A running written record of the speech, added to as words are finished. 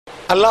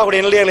அல்லாஹ்வுடைய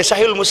நல்லடியார்களே,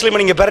 சஹீஹுல் முஸ்லிமை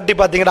நீங்க பிரட்டி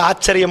பார்த்தீங்கன்னா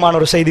ஆச்சரியமான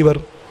ஒரு செய்தி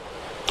வரும்.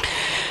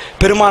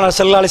 பெருமானார்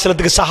ஸல்லல்லாஹு அலைஹி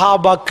வஸல்லத்துக்கு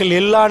சஹாபாக்கள்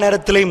எல்லா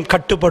நேரத்திலையும்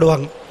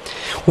கட்டுப்படுவாங்க,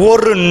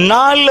 ஒரு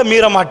நாள்ல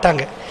மீற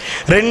மாட்டாங்க.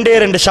 ரெண்டே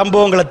ரெண்டு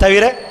சம்பவங்களை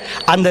தவிர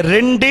அந்த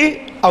ரெண்டு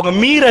அவங்க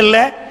மீறல்ல,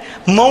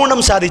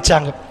 மௌனம்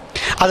சாதிச்சாங்க.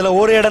 அதுல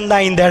ஒரு இடம்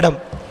தான் இந்த இடம்.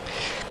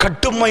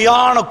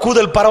 கட்டுமையான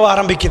கூதல் பரவ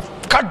ஆரம்பிக்குது,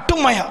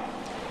 கட்டுமையா.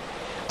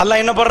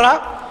 அல்லாஹ் என்ன பண்றான்?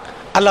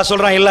 அல்லாஹ்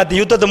சொல்றான்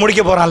எல்லாத்தையும் யுத்தத்தை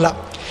முடிக்க போறான். அல்லாஹ்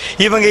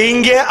இவங்க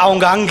இங்கே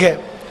அவங்க அங்க.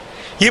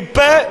 இப்ப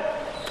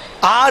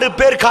 6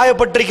 பேர்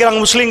காயப்பட்டிருக்கிறாங்க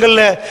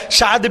முஸ்லிம்கள்ல.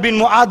 ஸஅத் பின்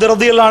முஆத்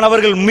ரலியல்லாஹு அன்ஹு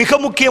அவர்கள் மிக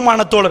முக்கியமான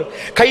தோழர்.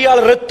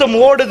 கையால் ரத்தம்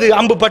ஓடுது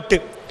அம்பு பட்டு.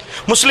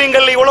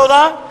 முஸ்லிம்கள்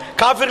இவ்வளவுதான்,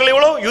 காஃபிர்கள்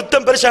இவ்வளவு.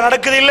 யுத்தம் பெருசா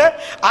நடக்குது இல்ல,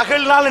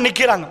 அகல்னால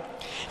நிக்கிறாங்க.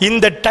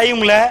 இந்த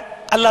டைம்ல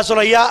அல்லாஹ்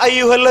சொல்ற, யா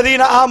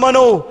அய்யுஹல்லதீன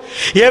ஆமனூ,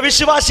 ஏ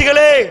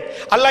விசுவாசிகளே,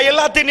 அல்லாஹ்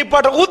எல்லாத்தையும்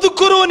நிப்பாட்ட.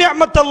 உத்குரு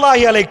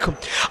நிஅமத்தல்லாஹி அலைக்கும்,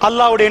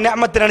 அல்லாஹ்வுடைய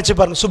நிஅமத்தை நினைச்சு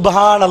பாருங்க.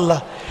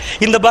 சுப்ஹானல்லாஹ்.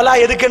 இந்த பலா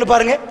எதுக்குன்னு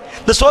பாருங்க,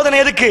 இந்த சோதனை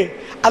எதுக்கு?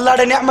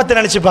 அல்லாஹ்வுடைய நிஅமத்தை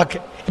நினைச்சு பாக்க.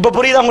 இப்ப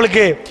புரியுதா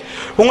உங்களுக்கு?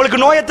 உங்களுக்கு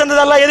நோயை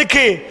தந்தது அல்லாஹ்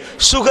எதுக்கு?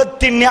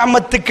 சுகத்தின்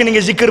நிஅமத்துக்கு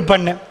நீங்க ஜிக்ர்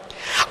பண்ண.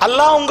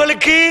 அல்லாஹ்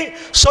உங்களுக்கு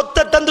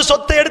சொத்தை தந்து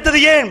சொத்தை எடுத்தது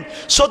ஏன்?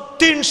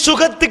 சொத்தின்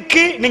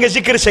சுகத்துக்கு நீங்க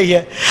ஜிக்ர் செய்ய.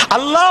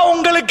 அல்லாஹ்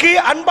உங்களுக்கு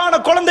அன்பான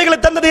குழந்தைகளை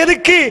தந்தது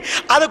எதுக்கு?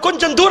 அதை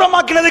கொஞ்சம்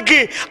தூரமாக்கினதுக்கு.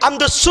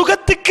 அந்த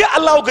சுகத்துக்கு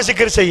அல்லாஹ்வுக்கு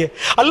ஜிக்ர் செய்ய.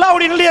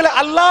 அல்லாஹ்வுடைய நிலையில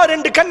அல்லாஹ்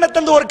 2 கண்ணை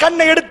தந்து ஒரு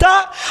கண்ணை எடுத்தா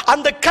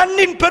அந்த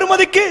கண்ணின்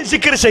பெருமதிக்கு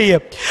ஜிக்ர் செய்ய.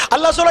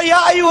 அல்லாஹ் சொல்ல,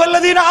 யா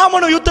அய்யுஹல்லதீன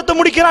ஆமனு, யுத்தத்தை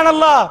முடிக்கிறான்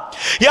அல்லாஹ்.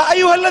 யா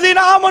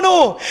அய்யுஹல்லதீன ஆமனு,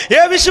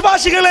 ஏ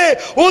விசுவாசிகளே,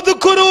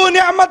 உத்குரு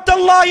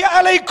நிஅமத்தல்லாஹி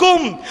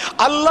அலைக்கும்,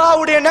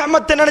 அல்லாஹ்வுடைய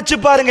நிஅமத்தை நினைச்சு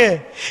பாருங்க.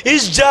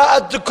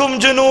 இஸ்ஜாஅத்துக்கும்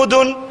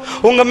ஜுனூதுன்,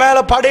 உங்க மேல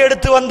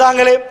படையெடுத்து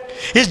வந்தாங்களே.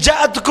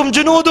 இஸ்ஜாஅத்துக்கும்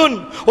ஜுனூதுன்,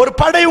 ஒரு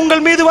படை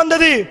உங்கள் மீது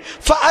வந்தது.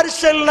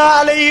 ஃபஅர்சல்னா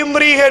அலைஹிம்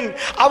ரீஹன்,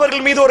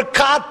 அவர்கள் மீது ஒரு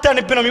காத்து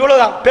அனுப்பினோம்.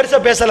 இவ்வளவுதான், பெருசா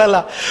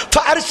பேசல.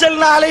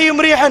 ஃபஅர்சல்னா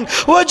அலைஹிம் ரீஹன்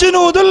வ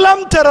ஜுனூதுன்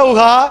லம்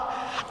தரவுஹா,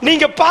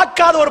 நீங்க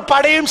பார்க்காத ஒரு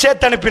படையும்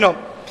சேர்த்து அனுப்பினோம்.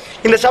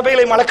 இந்த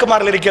சபையிலே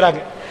மலக்குமார்கள்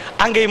இருக்கிறாங்க,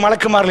 அங்கே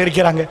மலக்குமார்கள்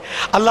இருக்கிறாங்க.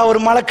 அல்லாஹ் ஒரு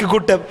மலக்கு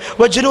கூட்டம்,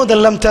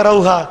 வஜ்னூதல்லம்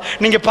தரவுஹா,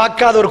 நீங்க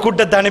பார்க்காத ஒரு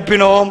கூட்டத்தை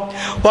அனுப்பினோம்.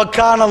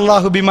 வகான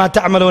அல்லாஹு பிமா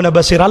தஅமலூன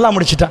பஸீர், அல்லாஹ்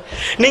முடிச்சிட்டான்.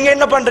 நீங்க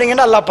என்ன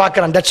பண்றீங்கன்னு அல்லாஹ்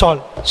பார்க்கறான். That's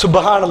all.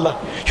 சுப்ஹானல்லாஹ்.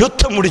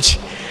 யுத்தம் முடிச்சு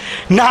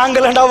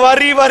நாங்களடா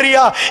வரி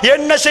வரியா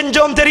என்ன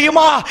செஞ்சோம்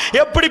தெரியுமா?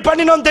 எப்படி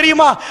பண்ணினோம்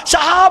தெரியுமா?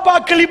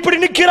 சஹாபாக்கள் இப்படி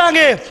நிக்கிறாங்க,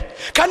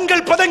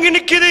 கண்கள் பதங்கி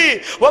நிக்குது.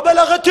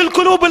 வபலகத்துல்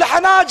குலூபுல்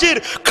ஹனாஜிர்,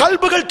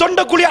 கல்புகள்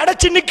தொண்டக்குழி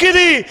அடைச்சு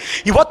நிக்குது.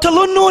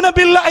 வதலுன்னூன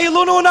பில்லாஹி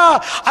லுனூனா,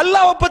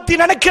 அல்லாஹ்வை பத்தி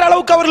நினைக்கிற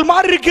அளவுக்கு அவர்கள்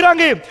மாறி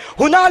இருக்கிறாங்க.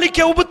 ஹுனாலிக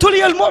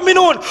உப்துலியல்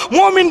முஃமினூன்,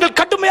 முஃமின்கள்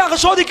கடுமையாக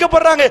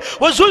சோதிக்கப்படுறாங்க.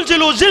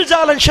 வஸுல்ஜிலு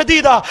ஜில்ஜாலன்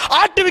ஷதீதா,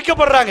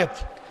 ஆட்டுவிக்கப்படுறாங்க.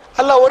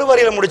 அல்லாஹ் ஒரு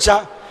வரியில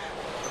முடிச்சான்,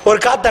 ஒரு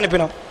காத்து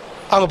அனுப்பினோம்,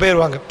 அவங்க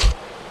போயிருவாங்க.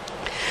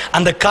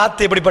 அந்த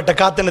காத்து எப்படிப்பட்ட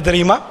காத்துன்னு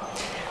தெரியுமா?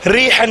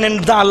 ரீஹன்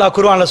என்று தான் அல்லாஹ்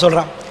குர்ஆன்ல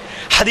சொல்றான்.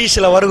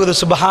 ஹதீஸ்ல வருகுது.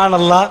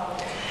 சுப்ஹானல்லாஹ்.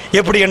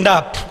 எப்படி என்றா,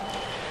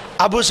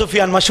 அபூ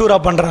சுஃபியான் மஷூரா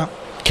பண்றான்,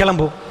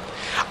 கிளம்பு,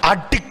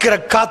 அடிக்கிற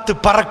காத்து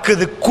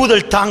பறக்குது,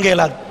 கூதல் தாங்க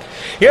இயலாது,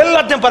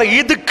 எல்லாத்தையும் பறக்கு,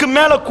 இதுக்கு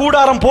மேல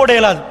கூடாரம் போட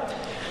இயலாது.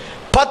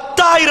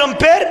 10,000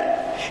 பேர்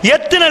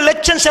எத்தனை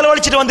லட்சம்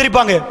செலவழிச்சிட்டு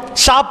வந்திருப்பாங்க.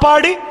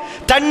 சாப்பாடு,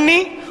 தண்ணி,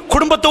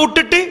 குடும்பத்தை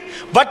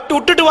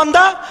விட்டுட்டு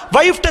வந்தா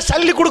வைஃப்ட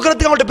சல்லி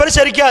கொடுக்கறதுக்கு அவங்கள்ட்ட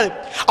பெருசா இருக்காது.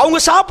 அவங்க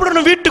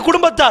சாப்பிடணும், வீட்டு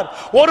குடும்பத்தார்.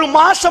 ஒரு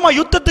மாசமா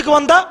யுத்தத்துக்கு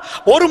வந்தா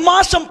 1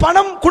 மாசம்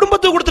பணம்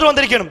குடும்பத்துக்கு கொடுத்துட்டு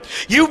வந்திருக்கணும்.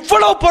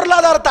 இவ்வளவு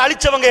பொருளாதாரத்தை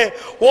அழிச்சவங்க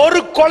ஒரு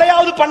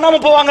கொலையாவது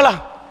பண்ணாம போவாங்களா?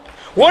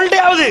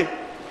 ஒன்றையாவது?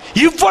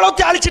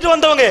 இவ்வளவு அழிச்சிட்டு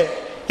வந்தவங்க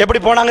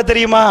எப்படி போனாங்க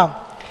தெரியுமா?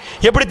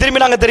 எப்படி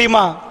திரும்பினாங்க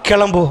தெரியுமா?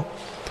 கிளம்பு,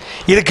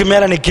 இதுக்கு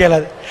மேல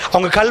நிக்கலாது.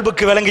 அவங்க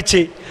கல்புக்கு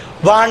விளங்கிச்சு,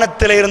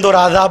 வானத்தில் இருந்து ஒரு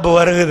அதாபு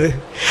வருகுது.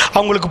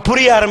 அவங்களுக்கு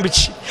புரிய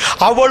ஆரம்பிச்சு.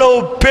 அவ்வளவு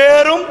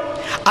பேரும்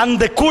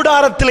அந்த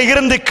கூடாரத்தில்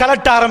இருந்து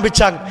கலட்ட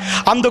ஆரம்பிச்சாங்க.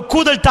 அந்த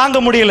கூதல் தாங்க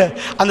முடியல.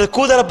 அந்த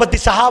கூதலை பத்தி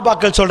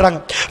சஹாபாக்கள் சொல்றாங்க.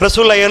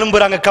 ரசூலுல்லாஹ்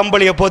எழும்புறாங்க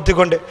கம்பளியை போத்து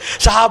கொண்டு.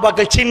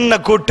 சஹாபாக்கள் சின்ன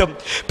கூட்டம்,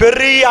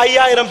 பெரிய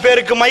 5000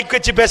 பேருக்கு மைக்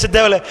வச்சு பேச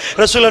தேவையில்ல.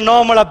 ரசூலுல்லாஹ்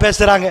நார்மலா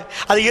பேசுறாங்க.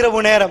 அது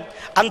இரவு நேரம்.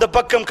 அந்த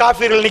பக்கம்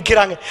காஃபிர்கள்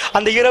நிக்கிறாங்க.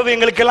 அந்த இரவு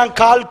எங்களுக்கெல்லாம்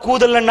கால்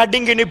கூதல்ல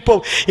நடுங்கி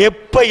நிற்போம்.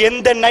 எப்ப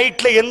எந்த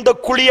நைட்ல எந்த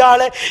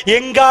குழியால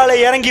எங்கால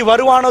இறங்கி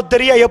வருவானோ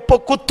தெரியா, எப்ப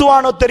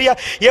குத்துவானோ தெரியா,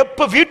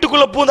 எப்ப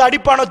வீட்டுக்குள்ள பூந்து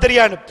அடிப்பானோ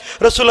தெரியாது.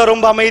 ரசூலுல்லாஹ்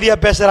ரொம்ப அமைதியா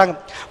பேசுறாங்க.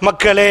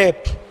 மக்களே,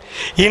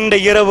 இந்த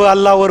இரவு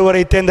அல்லாஹ்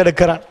ஒருவரை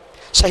தேர்ந்தெடுக்கிறான்.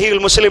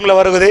 சஹீஹுல் முஸ்லிம்ல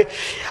வருவது.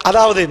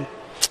 அதாவது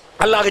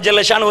அல்லாஹ்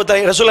ஜல்ல ஷானுஹு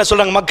தஆலா ரசூலுல்லாஹ்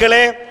சொல்றாங்க,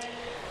 மக்களே,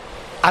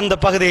 அந்த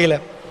பகுதியில்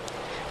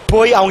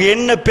போய் அவங்க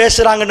என்ன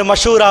பேசுறாங்கன்னு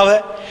மஷூராவை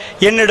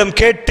என்னிடம்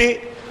கேட்டு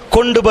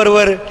கொண்டு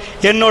வருவர்.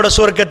 என்னோட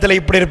சுவர்க்கத்தில்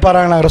இப்படி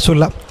இருப்பாராங்க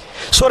ரசூலுல்லாஹ்.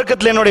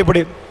 சுவர்க்கத்தில் என்னோட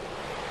இப்படி.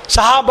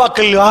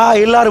 சஹாபாக்கள்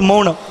எல்லாரும்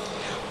மௌனம்.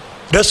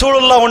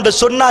 ரசூலுல்லாஹ் ஒன்று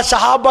சொன்னா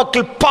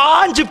சஹாபாக்கள்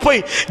பாஞ்சு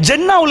போய்,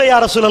 ஜன்னாவுல யா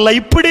ரசூலுல்லாஹ்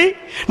இப்படி,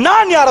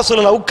 நான் யா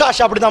ரசூலுல்லாஹ்.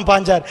 உக்காஷ் அப்படிதான்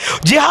பாஞ்சார்.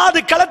 ஜிஹாது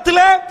களத்துல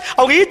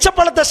அவங்க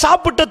ஈச்சப்பழத்தை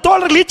சாப்பிட்ட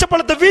தோழர்கள்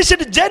ஈச்சப்பழத்தை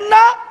வீசிட்டு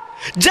ஜன்னா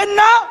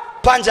ஜன்னா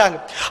பாஞ்சாங்க.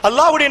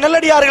 அல்லாஹ்வுடைய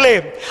நல்லடியார்களே,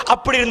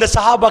 அப்படி இருந்த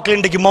சஹாபாக்கள்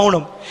இன்றைக்கு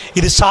மௌனம்.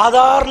 இது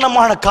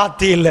சாதாரணமான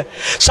காத்து இல்லை,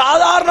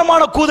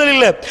 சாதாரணமான கூதல்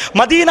இல்லை.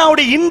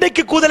 மதீனாவுடைய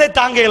இன்றைக்கு கூதலை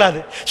தாங்க இயலாது,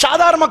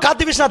 சாதாரண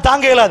காத்து வீசினா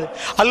தாங்க இயலாது.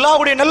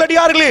 அல்லாஹ்வுடைய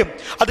நல்லடியார்களே,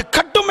 அது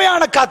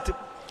கடுமையான காத்து.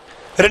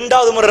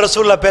 ரெண்டாவது முறை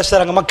ரசூலுல்லாஹ்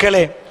பேசுறாங்க,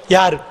 மக்களே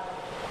யாரு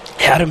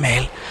யாருமே.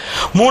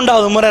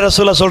 மூன்றாவது முறை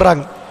ரசூலுல்லாஹ்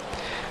சொல்றாங்க,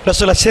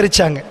 ரசூலுல்லாஹ்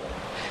சிரிச்சாங்க,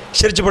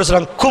 சிரிச்சு போட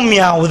சொல்றாங்க,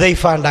 கும்யா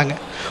உதைஃபாண்டாங்க.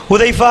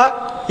 உதைஃபா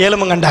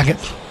ஏழுமங்கண்டாங்க.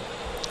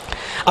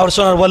 அவர்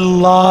சொன்னார்,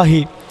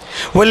 வல்லாஹி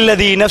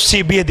வல்லதி நஃப்சி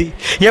பியதி,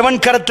 எவன்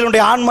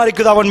கரத்தினுடைய ஆன்மா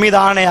இருக்குது அவன் மீது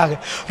ஆணையாக,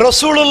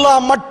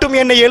 ரசூலுல்லாஹ் மட்டும்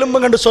என்னை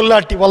எலும்புங்கன்னு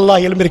சொல்லாட்டி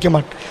வல்லாஹ் எலும்பிருக்க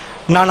மாட்டேன்.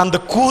 நான் அந்த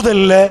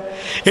கூதல்ல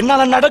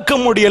என்னால் நடக்க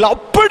முடியல,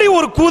 அப்படி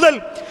ஒரு கூதல்.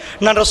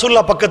 நான்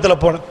ரசூலுல்லாஹ்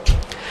பக்கத்தில் போனேன்.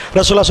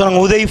 ரசூலுல்லாஹ்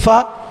சொன்னாங்க, உதைஃபா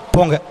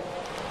போங்க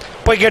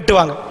போய் கேட்டு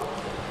வாங்க.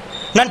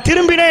 நான்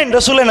திரும்பினேன்,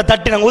 ரசூலுல்லாஹ் என்னை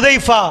தட்டினாங்க,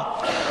 உதைஃபா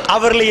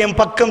அவர்களை என்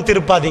பக்கம்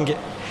திருப்பாதீங்க,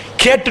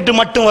 கேட்டுட்டு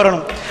மட்டும்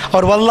வரணும்.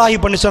 அவர் வல்லாஹி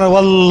பண்ணி சொன்னார்,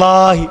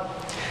 வல்லாஹி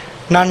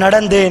நான்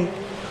நடந்தேன்,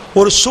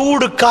 ஒரு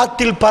சூடு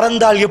காத்தில்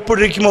பறந்தால்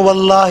எப்படி இருக்குமோ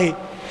வல்லாஹி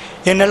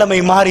என் நிலைமை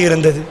மாறி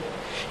இருந்தது.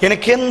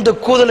 எனக்கு எந்த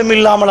கூதலும்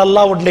இல்லாமல்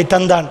அல்லாஹ் உன்னை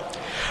தந்தான்.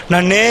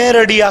 நான்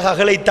நேரடியாக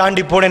அகலை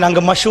தாண்டி போனேன்.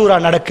 அங்கே மஷூரா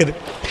நடக்குது.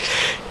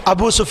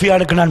 அபூ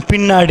சுஃபியானுக்கு நான்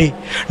பின்னாடி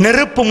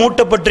நெருப்பு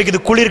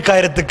மூட்டப்பட்டிருக்குது குளிர்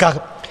காயறதுக்காக.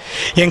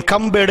 என்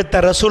கம்பு எடுத்த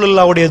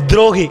ரசூலுல்லாஹ்வுடைய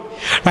துரோகி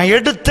நான்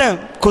எடுத்தேன்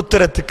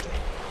குத்துறதுக்கு.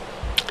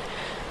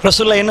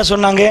 ரசூலுல்லாஹ் என்ன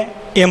சொன்னாங்க,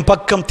 என்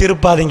பக்கம்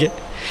திருப்பாதீங்க.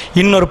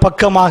 இன்னொரு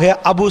பக்கமாக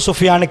அபூ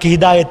சுஃபியானுக்கு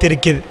ஹிதாயத்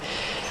இருக்குது,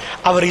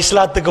 அவர்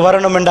இஸ்லாத்துக்கு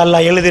வரணும் என்று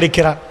அல்லாஹ்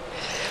எழுதியிருக்கிறான்.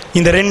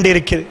 இந்த ரெண்டு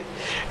இருக்குது.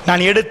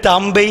 நான் எடுத்த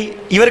அம்பை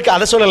இவருக்கு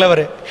அதை சொல்லலை,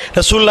 அவர்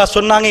ரசூலுல்லாஹ்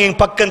சொன்னாங்க என்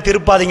பக்கம்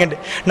திருப்பாதீங்கன்னு.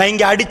 நான்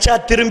இங்கே அடித்தா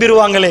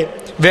திரும்பிடுவாங்களே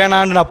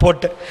வேணான்னு நான்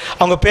போட்டேன்.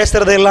 அவங்க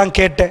பேசுகிறதெல்லாம்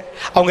கேட்டேன்.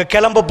 அவங்க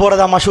கிளம்ப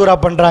போகிறதா மஷூரா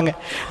பண்ணுறாங்க.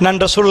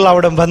 நான்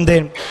ரசூலுல்லாஹ்விடம்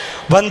வந்தேன்.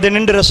 வந்து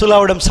நின்று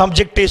ரசூலுல்லாஹ்விடம்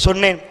சப்ஜெக்டை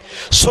சொன்னேன்.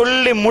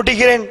 சொல்லி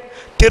முடிகிறேன்,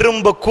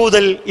 திரும்ப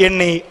கூதல்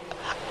என்னை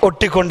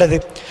ஒட்டி கொண்டது.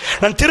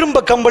 நான்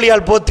திரும்ப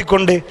கம்பளியால் போத்தி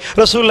கொண்டு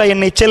ரசூலுல்லாஹ்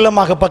என்னை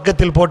செல்லமாக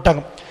பக்கத்தில்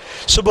போட்டாங்க.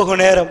 சுபகு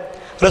நேரம்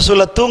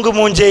ரசூலுல்லாஹ் தூங்கு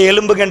மூஞ்சே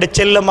எலும்புகண்டு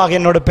செல்லமாக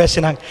என்னோட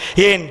பேசினாங்க.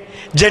 ஏன்,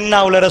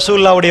 ஜென்னாவில்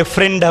ரசூலுல்லாஹ்வுடைய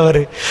ஃப்ரெண்ட் அவர்.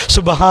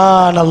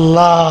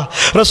 சுபஹானல்லாஹ்,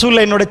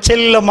 ரசூலுல்லாஹ் என்னோட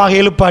செல்லமாக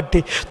எழுப்பாட்டி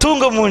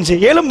தூங்கு மூஞ்சி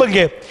எலும்புங்க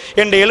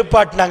என்று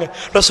எழுப்பாட்டினாங்க.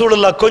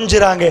 ரசூலுல்லாஹ்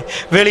கொஞ்சுறாங்க.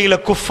 வெளியில்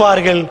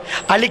குஃபார்கள்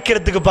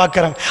அழிக்கிறதுக்கு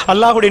பார்க்குறாங்க.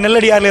 அல்லாஹ்வுடைய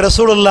நல்லடியார்களே,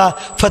 ரசூலுல்லாஹ்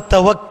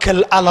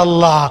ஃபத்தவக்கல்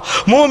அலல்லாஹ்,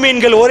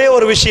 மூமின்கள் ஒரே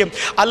ஒரு விஷயம்,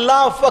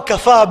 அல்லாஹ்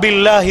ஃபகஃபா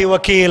பில்லாஹி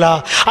வக்கீலா,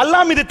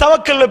 அல்லாஹ் மீது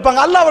தவக்கல் வைப்பாங்க,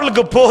 அல்லாஹ்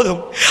அவர்களுக்கு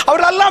போதும்.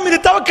 அவர் அல்லாஹ் மீது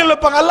தவக்கல்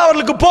வைப்பாங்க, அல்லாஹ்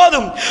அவர்களுக்கு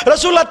போதும்.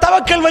 ரசூலுல்லாஹ்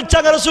தவக்கல்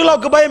வச்சாங்க,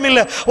 ரசூலுல்லாஹ்வுக்கு பயம்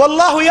இல்லை.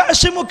 வல்லாஹு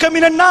யஅஸிமுக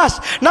மினன் நாஸ்,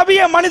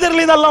 நபியே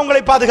மனிதர்களிலிருந்து அல்லாஹ்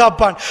உங்களை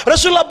பாதுகாப்பான்.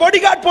 ரசூலுல்லாஹ்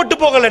பாடிகார்ட் போட்டு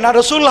போகல. நான்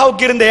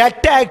ரசூலுல்லாஹ்வுக்கு இருந்த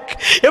அட்டாக்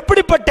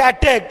எப்படிப்பட்ட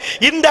அட்டாக்,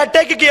 இந்த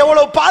அட்டாக்கு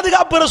எவ்வளவு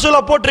பாதுகாப்பு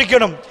ரசூலுல்லாஹ்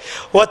போட்டிருக்கணும்.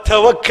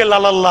 வதவக்கல்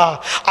அலல்லாஹ்,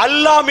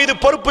 அல்லாஹ் மீது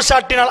பொறுப்பு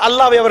சாட்டினால்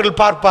அல்லாஹ்வை அவர்கள்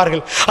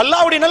பார்ப்பார்கள்.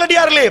 அல்லாஹ்வுடைய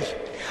நல்லடியார்களே,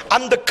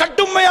 அந்த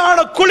கடுமையான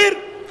குளிர்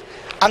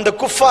அந்த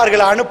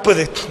குஃபார்களை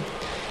அனுப்புது.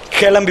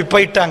 கிளம்பி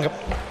போயிட்டாங்க.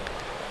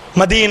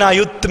 மதீனா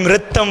யுத்தம்,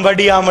 ரத்தம்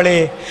வடியாமலே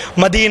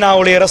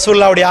மதீனாவுடைய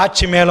ரசூலுல்லாஹ்வுடைய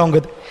ஆட்சி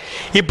மேலோங்குது.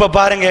 இப்போ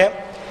பாருங்க,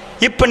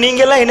 இப்போ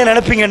நீங்கெல்லாம் என்ன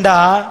நினைப்பீங்கண்டா,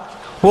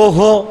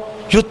 ஓஹோ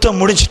யுத்தம்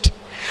முடிஞ்சிட்டு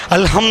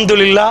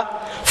அல்ஹம்துலில்லாஹ்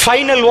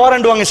ஃபைனல்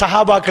வாரண்டுவாங்க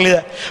சஹாபாக்கள்.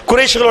 இதை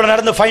குறைஷிகளோட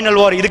நடந்த ஃபைனல்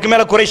வார், இதுக்கு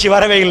மேலே குறைஷி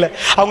வரவே இல்லை.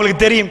 அவங்களுக்கு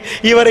தெரியும்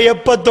இவரை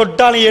எப்போ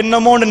தொட்டாலும்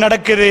என்னமோன்னு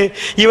நடக்குது,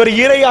 இவர்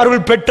இறை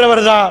அருள்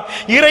பெற்றவர் தான்,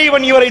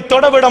 இறைவன் இவரை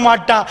தொடவிட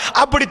மாட்டான்.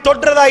 அப்படி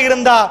தொற்றதா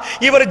இருந்தா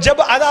இவர்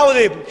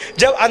அதாவது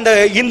அந்த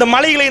இந்த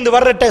மலையில இருந்து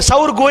வர்ற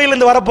சவுர்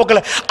கோயிலிருந்து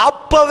வரப்போக்கல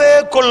அப்பவே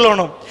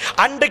கொல்லணும்.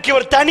 அன்றைக்கு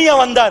இவர் தனியா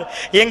வந்தார்,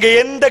 எங்க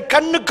எந்த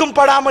கண்ணுக்கும்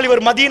படாமல்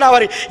இவர் மதீனா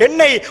வரை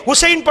என்னை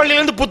உசைன்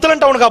பள்ளியிலிருந்து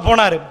புத்தளன் டவுனுக்கா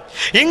போனாரு,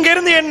 இங்க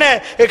இருந்து என்ன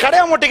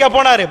கடையாமோட்டைக்கா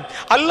போனாரு.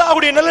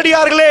 அல்லாஹ்வுடைய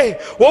நல்லடியார்களே,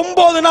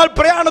 9 நாள்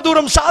பிரயாண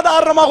தூரம்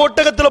சாதாரணமாக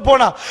ஒட்டகத்தில்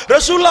போனா.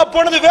 ரசூலுல்லாஹ்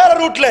போனது வேற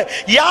ரூட்ல,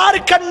 யார்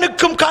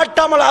கண்ணுக்கும்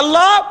காட்டாமல்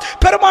அல்லாஹ்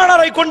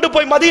பெருமானாரை கொண்டு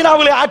போய்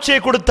மதீனாவிலே ஆட்சியை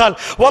கொடுத்தால்,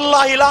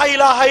 வல்லாஹி லா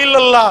இலாஹ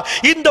இல்லல்லாஹ்,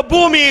 இந்த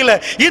பூமியில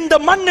இந்த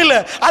மண்ணில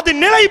அது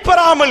நிலை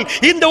பெறாமல்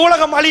இந்த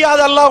உலகம் அழியாத.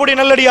 அல்லாஹ்வுடைய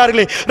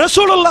நல்லடியார்களே,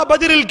 ரசூலுல்லாஹ்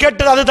பதிலில்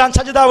கேட்டது அதுதான்.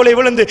 சஜதாவிலே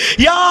விழுந்து,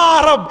 யா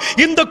ரப்,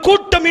 இந்த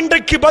கூட்டம்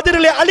இன்றைக்கு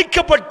பதிலிலே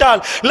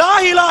அழிக்கப்பட்டால் லா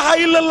இலாஹ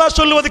இல்லல்லாஹ்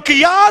சொல்வதற்கு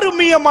யாரும்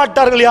மீய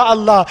மாட்டார்கள். யா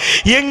அல்லாஹ்,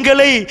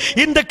 எங்களை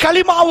இந்த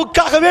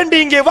கலிமாவுக்காக வேண்டி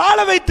இங்கே வாழ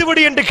வைத்து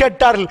விடு என்று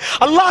கேட்டார்கள்.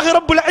 அல்லாஹ்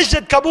ரப்புல்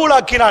இஸ்ஸத்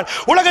கபூலாக்கினார்.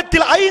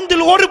 உலகத்தில்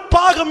 5 1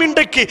 பாகம்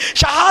இன்றைக்கு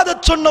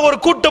ஷஹாதத் சொன்ன ஒரு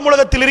கூட்டம்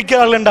உலகத்தில்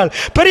இருக்கிறார்கள் என்றால்,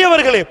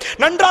 பெரியவர்களே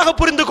நன்றாக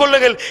புரிந்து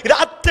கொள்ளுங்கள், இது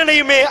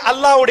அத்தனையுமே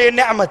அல்லாஹ்வுடைய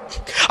நிஅமத்,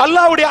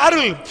 அல்லாஹ்வுடைய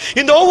அருள்.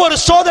 இந்த ஒவ்வொரு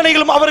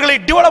சோதனைகளும் அவர்களை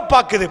டெவலப்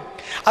ஆக்குது.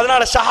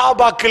 அதனால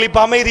சஹாபாக்கள்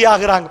இப்ப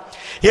அமைதியாகிறாங்க.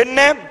 என்ன,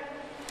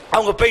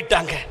 அவங்க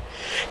போயிட்டாங்க,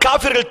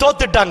 காஃபிர்கள்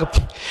தோத்துட்டாங்க.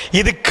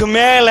 இதுக்கு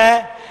மேல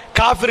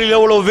காஃபிர்கள்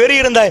எவ்வளவு வெறி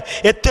இருந்தா,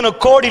 எத்தனை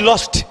கோடி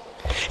லாஸ்ட்,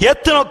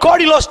 எத்தனை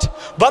கோடி லாஸ்ட்.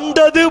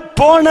 வந்தது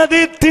போனது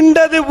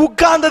திண்டது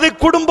உட்கார்ந்தது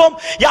குடும்பம்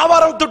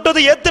வியாபாரம் தொட்டது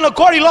எத்தனை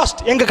கோடி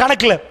லாஸ்ட். எங்க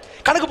கணக்குல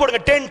கணக்கு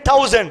போடுங்க,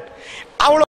 10,000 அவ்வளவு.